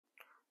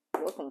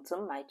welcome to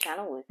my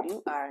channel. If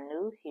you are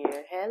new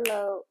here,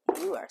 hello.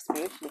 You are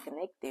spiritually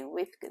connected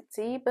with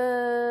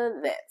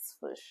Katiba, that's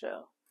for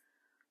sure.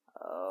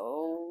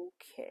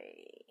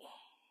 Okay.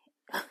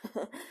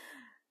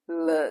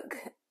 Look,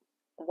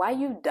 why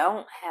you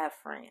don't have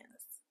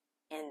friends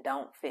and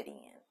don't fit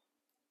in.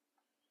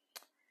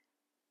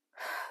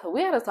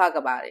 We gotta talk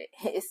about it.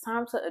 It's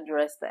time to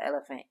address the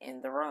elephant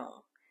in the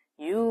room.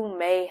 You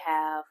may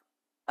have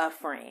a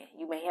friend.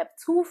 You may have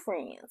two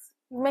friends.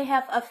 You may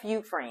have a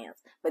few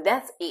friends, but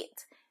that's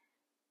it.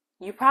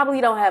 You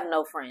probably don't have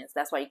no friends.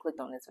 That's why you clicked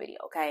on this video,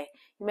 okay?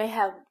 You may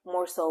have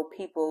more so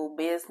people,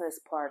 business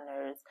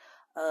partners,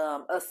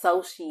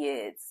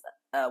 associates,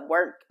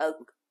 work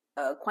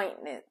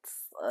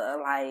acquaintance,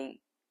 like,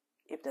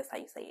 if that's how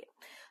you say it.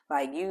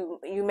 Like,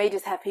 you may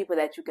just have people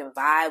that you can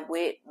vibe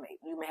with.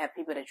 You may have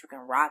people that you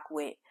can rock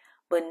with,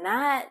 but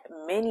not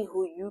many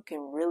who you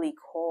can really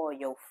call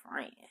your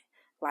friend.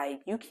 Like,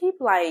 you keep,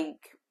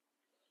 like,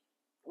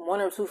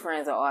 one or two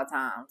friends at all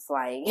times.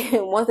 Like,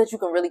 ones that you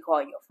can really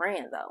call your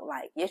friends, though.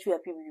 Like, yes, you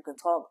have people you can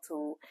talk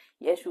to.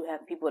 Yes, you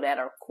have people that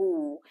are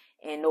cool,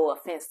 and no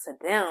offense to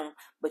them,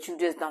 but you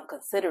just don't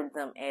consider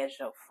them as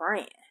your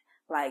friend.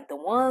 Like, the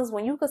ones,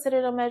 when you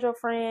consider them as your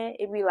friend,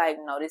 it be like,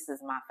 no, this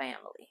is my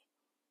family.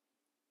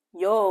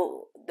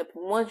 The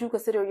ones you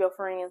consider your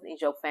friends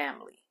is your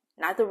family.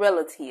 Not the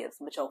relatives,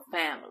 but your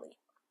family.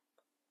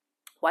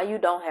 Why you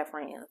don't have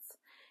friends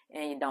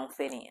and you don't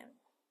fit in?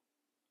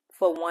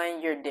 For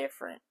one, you're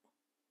different.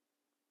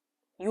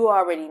 You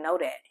already know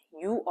that.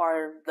 You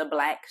are the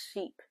black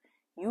sheep.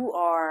 You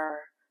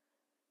are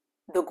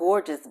the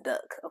gorgeous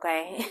duck,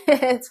 okay?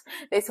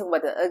 They talk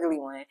about the ugly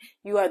one.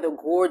 You are the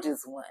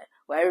gorgeous one.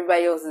 While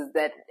everybody else is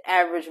that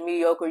average,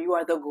 mediocre, you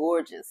are the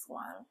gorgeous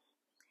one.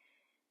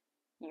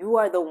 You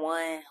are the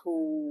one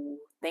who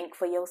think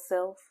for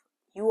yourself.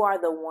 You are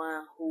the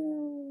one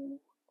who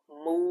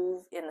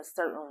move in a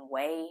certain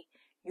way.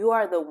 You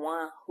are the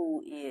one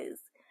who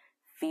is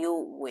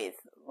filled with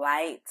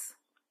light.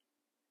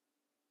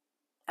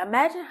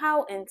 Imagine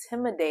how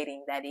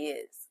intimidating that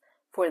is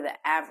for the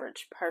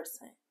average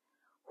person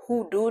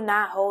who do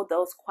not hold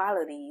those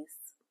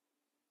qualities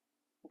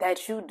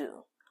that you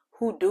do,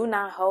 who do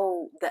not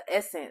hold the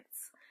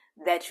essence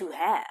that you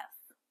have.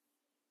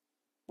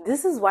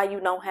 This is why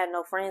you don't have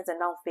no friends and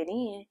don't fit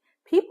in.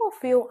 People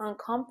feel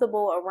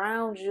uncomfortable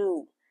around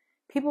you.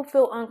 People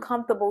feel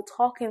uncomfortable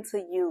talking to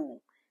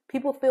you.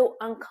 People feel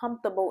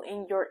uncomfortable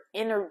in your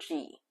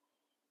energy.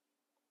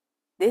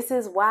 This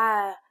is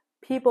why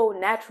people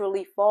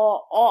naturally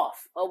fall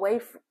away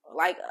from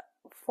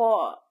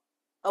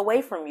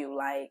you.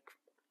 Like,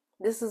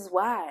 this is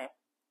why.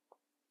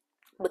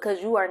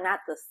 Because you are not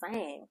the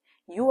same.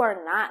 You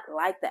are not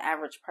like the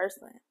average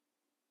person.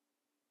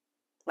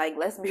 Like,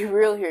 let's be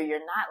real here. You're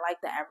not like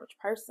the average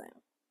person.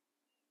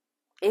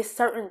 It's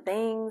certain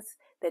things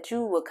that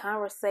you will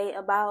conversate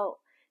about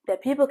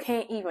that people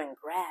can't even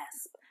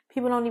grasp.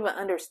 People don't even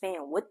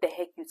understand what the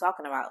heck you're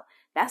talking about.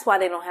 That's why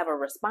they don't have a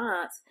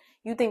response.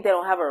 You think they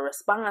don't have a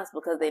response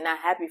because they're not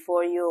happy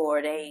for you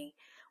or they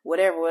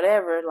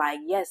whatever. Like,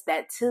 yes,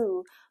 that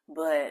too.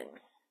 But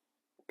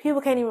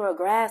people can't even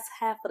grasp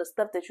half of the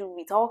stuff that you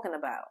be talking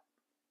about.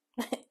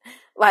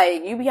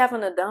 Like, you be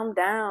having to dumb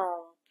down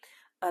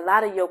a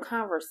lot of your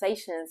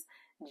conversations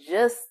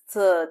just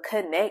to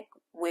connect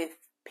with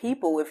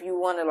people. If you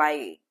want to,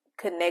 like,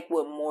 connect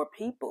with more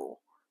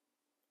people,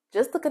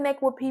 just to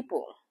connect with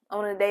people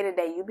on a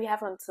day-to-day, you be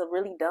having to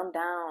really dumb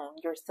down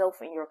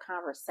yourself and your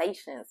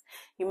conversations.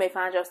 You may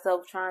find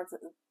yourself trying to,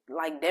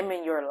 like,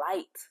 dimming your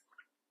light,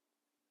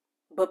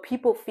 but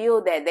people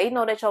feel that they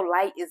know that your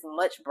light is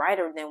much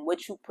brighter than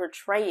what you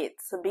portray it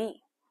to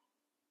be.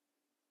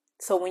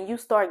 So when you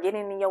start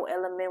getting in your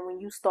element, when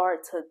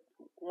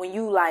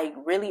you like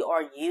really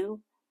are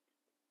you,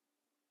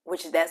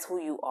 which that's who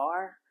you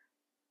are,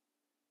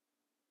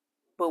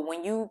 but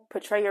when you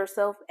portray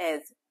yourself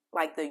as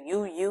like the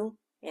you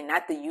and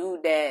not the you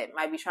that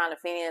might be trying to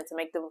fit in to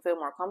make them feel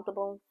more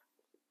comfortable,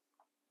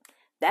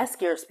 that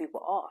scares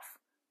people off.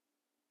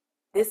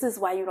 This is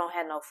why you don't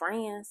have no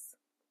friends.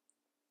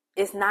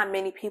 It's not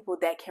many people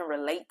that can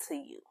relate to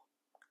you.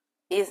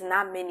 It's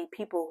not many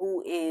people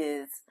who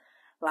is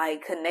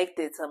like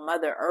connected to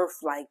Mother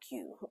Earth like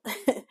you.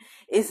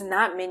 It's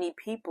not many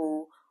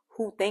people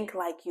who think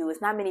like you.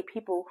 It's not many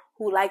people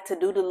who like to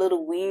do the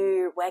little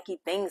weird, wacky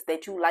things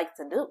that you like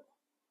to do.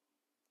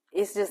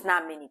 It's just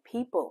not many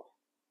people.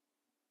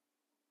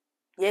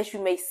 Yes, you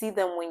may see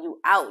them when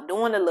you out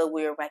doing the little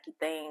weird, wacky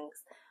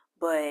things,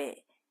 but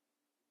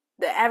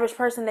the average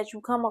person that you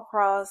come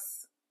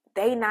across,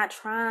 they not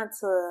trying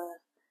to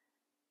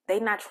be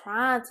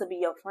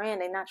your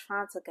friend. They're not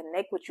trying to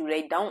connect with you.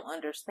 They don't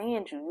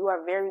understand you. You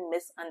are very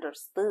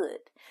misunderstood.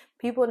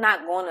 People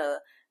not going to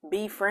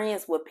be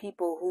friends with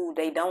people who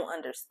they don't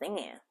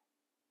understand.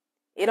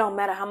 It don't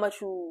matter how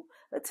much you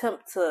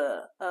attempt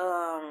to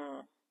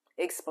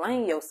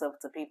explain yourself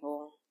to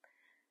people.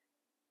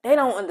 They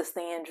don't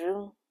understand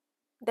you.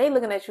 They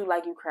looking at you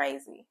like you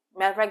crazy.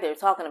 Matter of fact, they're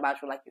talking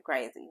about you like you're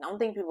crazy. Don't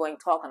think people ain't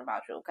talking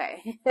about you,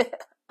 okay?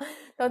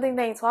 Don't think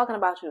they ain't talking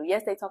about you.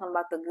 Yes, they talking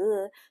about the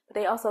good, but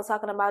they also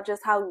talking about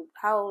just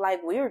how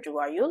like weird you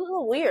are. You're a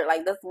little weird.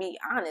 Like, let's be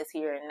honest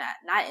here, and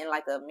not in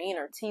like a mean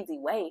or cheesy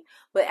way,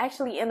 but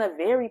actually in a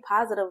very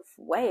positive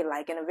way,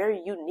 like in a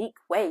very unique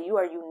way. You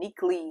are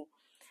uniquely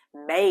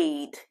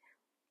made,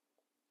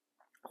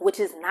 which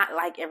is not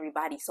like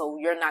everybody. So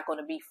you're not going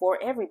to be for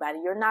everybody.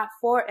 You're not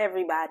for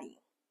everybody.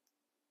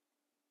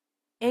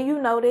 And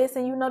you know this,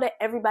 and you know that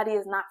everybody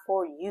is not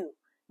for you.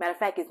 Matter of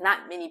fact, it's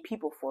not many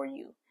people for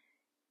you.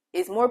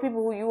 It's more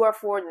people who you are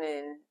for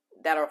than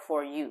that are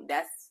for you.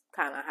 That's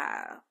kind of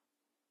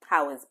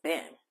how it's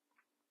been.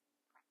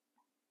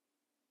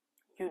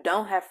 You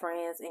don't have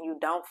friends and you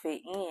don't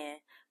fit in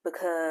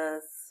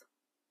because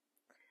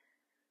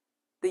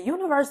the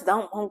universe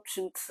don't want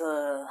you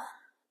to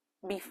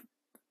be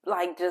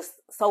like just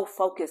so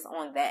focused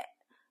on that,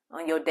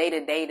 on your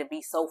day-to-day, to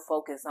be so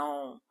focused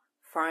on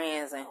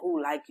friends and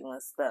who like you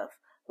and stuff.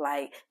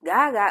 Like,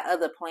 God got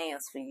other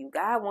plans for you.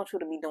 God wants you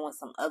to be doing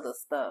some other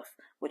stuff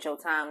with your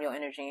time, your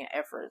energy, and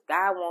effort.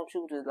 God wants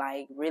you to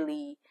like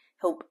really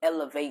help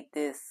elevate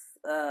this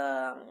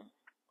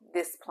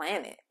this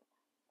planet,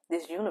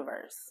 this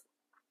universe.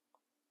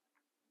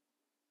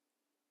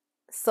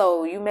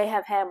 So you may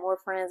have had more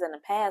friends in the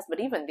past, but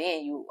even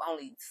then you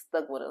only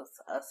stuck with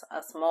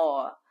a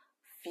small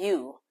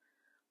few.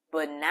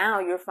 But now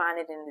you're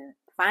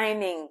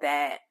finding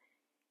that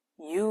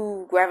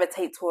you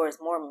gravitate towards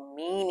more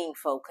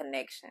meaningful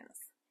connections.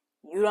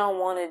 You don't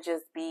want to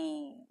just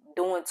be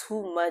doing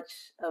too much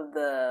of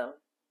the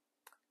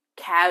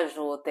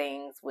casual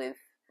things with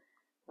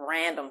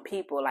random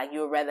people. Like,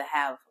 you'd rather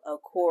have a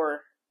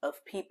core of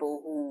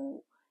people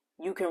who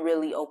you can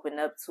really open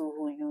up to,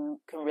 who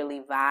you can really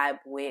vibe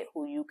with,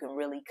 who you can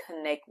really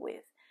connect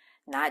with.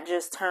 Not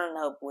just turn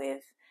up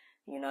with,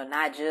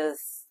 not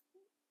just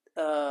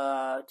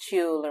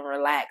chill and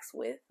relax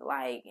with,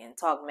 like, and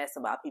talk mess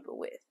about people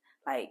with.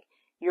 Like,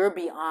 you're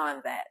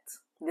beyond that.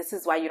 This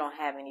is why you don't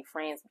have any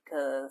friends,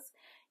 because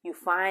you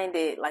find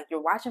it like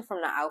you're watching from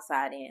the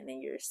outside in,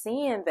 and you're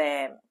seeing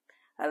that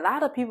a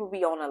lot of people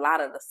be on a lot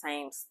of the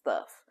same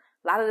stuff.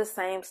 A lot of the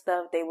same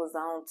stuff they was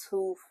on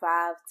 2,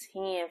 5,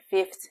 10,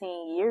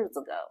 15 years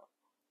ago.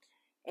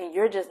 And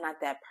you're just not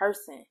that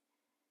person.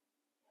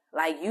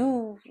 Like,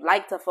 you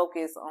like to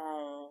focus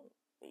on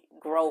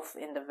growth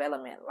and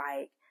development,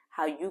 like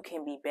how you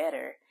can be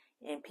better.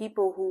 And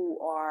people who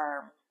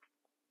are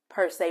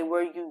per se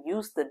where you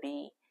used to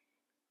be,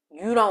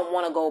 you don't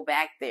want to go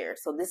back there.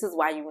 So this is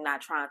why you're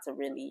not trying to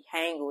really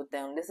hang with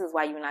them. This is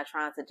why you're not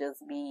trying to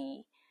just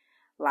be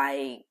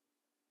like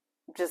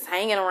just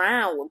hanging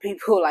around with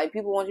people. Like,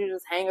 people want you to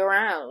just hang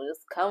around,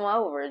 just come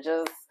over,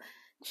 just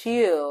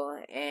chill,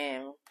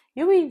 and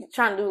you be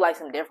trying to do like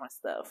some different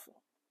stuff.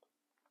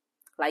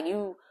 Like,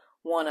 you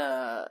want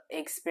to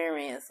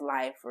experience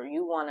life, or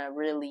you want to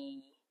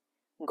really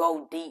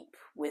go deep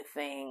with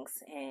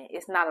things, and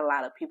it's not a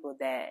lot of people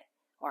that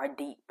are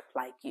deep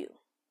like you.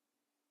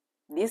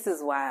 This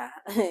is why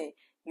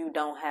you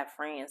don't have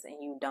friends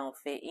and you don't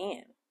fit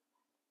in.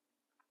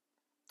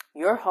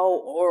 Your whole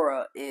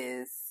aura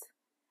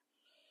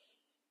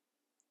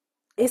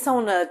it's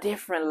on a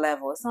different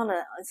level.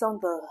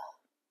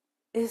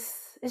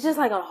 It's just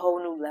like on a whole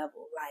new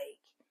level. Like,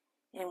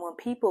 and when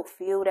people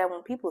feel that,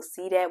 when people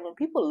see that, when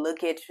people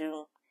look at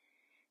you,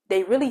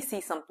 they really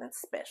see something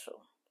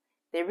special.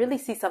 They really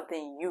see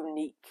something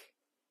unique.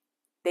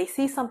 They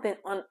see something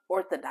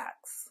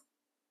unorthodox.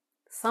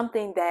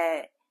 Something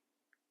that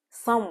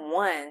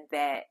someone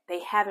that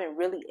they haven't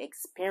really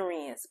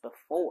experienced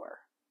before.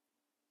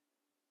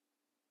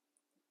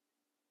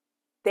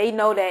 They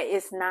know that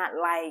it's not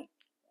like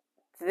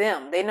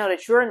them. They know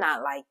that you're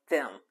not like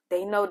them.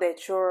 They know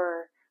that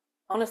you're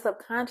on a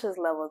subconscious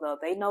level, though.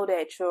 They know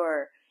that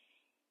your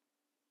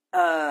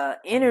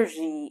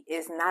energy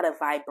is not a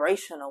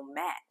vibrational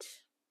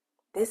match.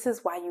 This is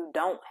why you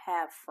don't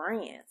have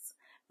friends,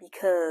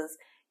 because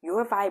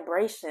your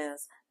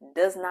vibrations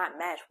does not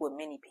match with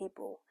many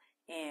people.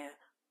 And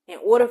in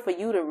order for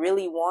you to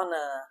really want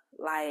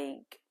to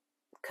like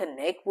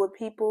connect with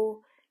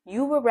people,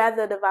 you would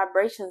rather the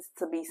vibrations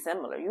to be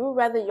similar. You would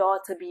rather y'all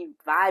to be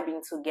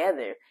vibing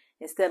together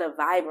instead of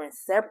vibing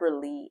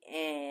separately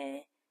and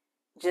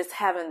just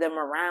having them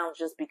around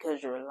just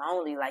because you're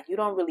lonely. Like, you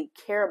don't really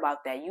care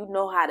about that. You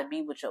know how to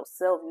be with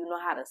yourself. You know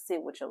how to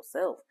sit with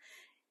yourself.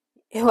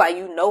 Like,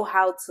 you know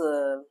how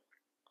to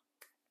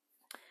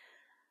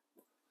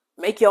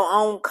make your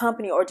own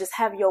company, or just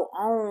have your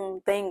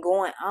own thing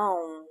going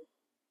on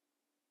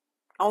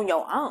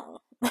your own.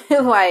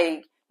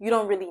 Like, you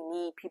don't really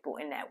need people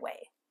in that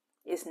way.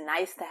 It's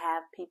nice to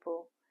have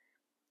people.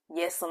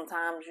 Yes,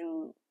 sometimes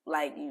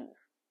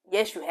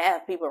yes, you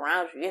have people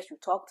around you. Yes, you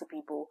talk to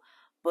people,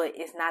 but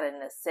it's not a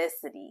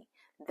necessity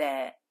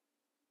that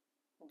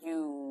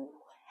you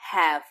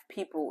have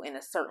people in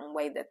a certain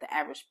way that the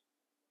average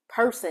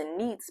person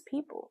needs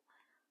people.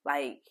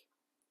 Like,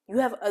 you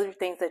have other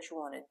things that you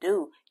want to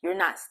do. You're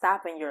not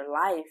stopping your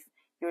life.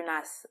 You're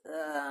not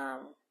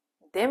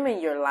dimming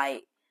your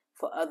light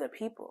for other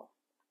people.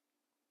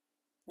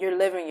 You're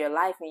living your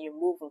life and you're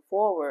moving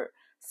forward.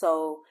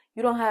 So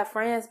you don't have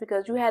friends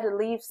because you had to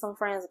leave some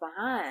friends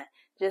behind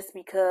just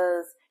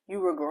because you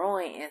were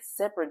growing in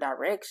separate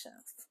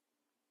directions.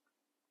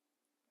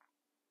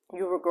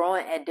 You were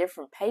growing at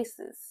different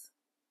paces.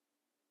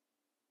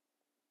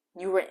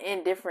 You were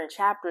in different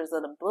chapters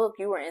of the book.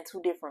 You were in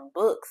 2 different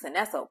books, and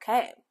that's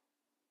okay.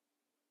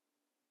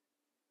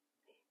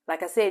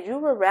 Like I said, you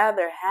would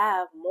rather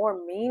have more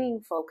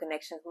meaningful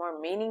connections, more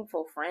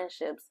meaningful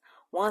friendships,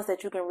 ones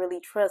that you can really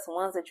trust,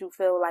 ones that you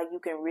feel like you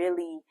can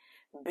really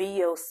be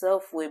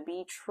yourself with,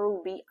 be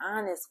true, be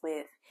honest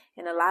with.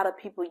 And a lot of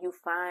people you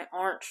find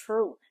aren't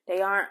true.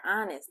 They aren't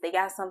honest. They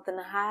got something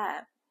to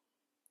hide.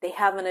 They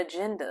have an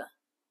agenda.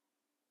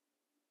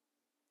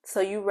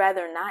 So you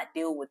rather not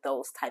deal with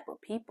those type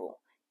of people.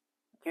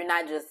 You're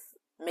not just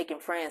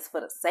making friends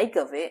for the sake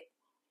of it.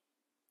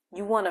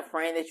 You want a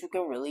friend that you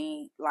can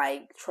really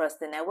like trust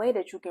in that way,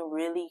 that you can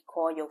really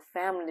call your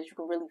family, that you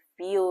can really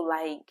feel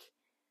like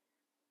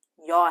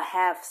y'all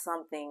have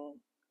something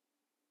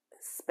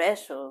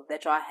special,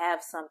 that y'all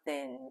have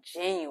something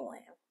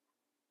genuine.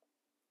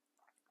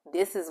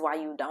 This is why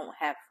you don't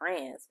have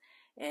friends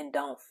and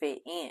don't fit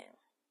in.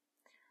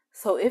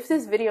 So if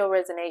this video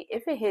resonates,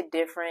 if it hit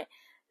different,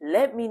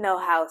 let me know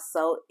how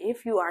so.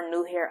 If you are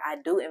new here, I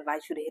do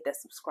invite you to hit that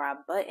subscribe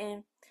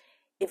button.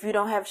 If you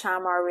don't have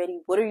Chime already,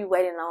 what are you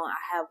waiting on?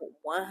 I have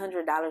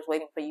 $100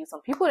 waiting for you.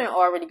 Some people done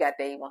already got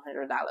their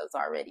 $100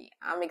 already.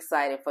 I'm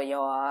excited for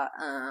y'all.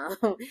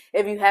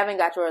 If you haven't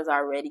got yours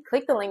already,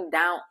 click the link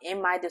down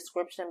in my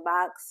description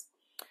box.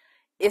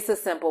 It's a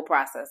simple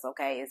process,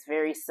 okay? It's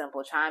very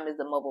simple. Chime is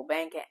the mobile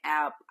banking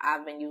app.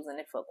 I've been using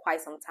it for quite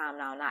some time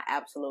now. Not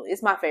absolute.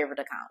 It's my favorite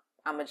account.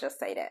 I'm going to just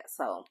say that.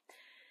 So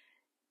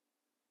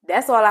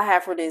that's all I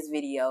have for this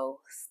video.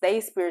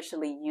 Stay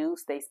spiritually you,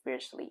 stay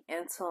spiritually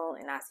in tune,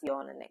 and I'll see you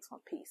on the next one.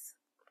 Peace.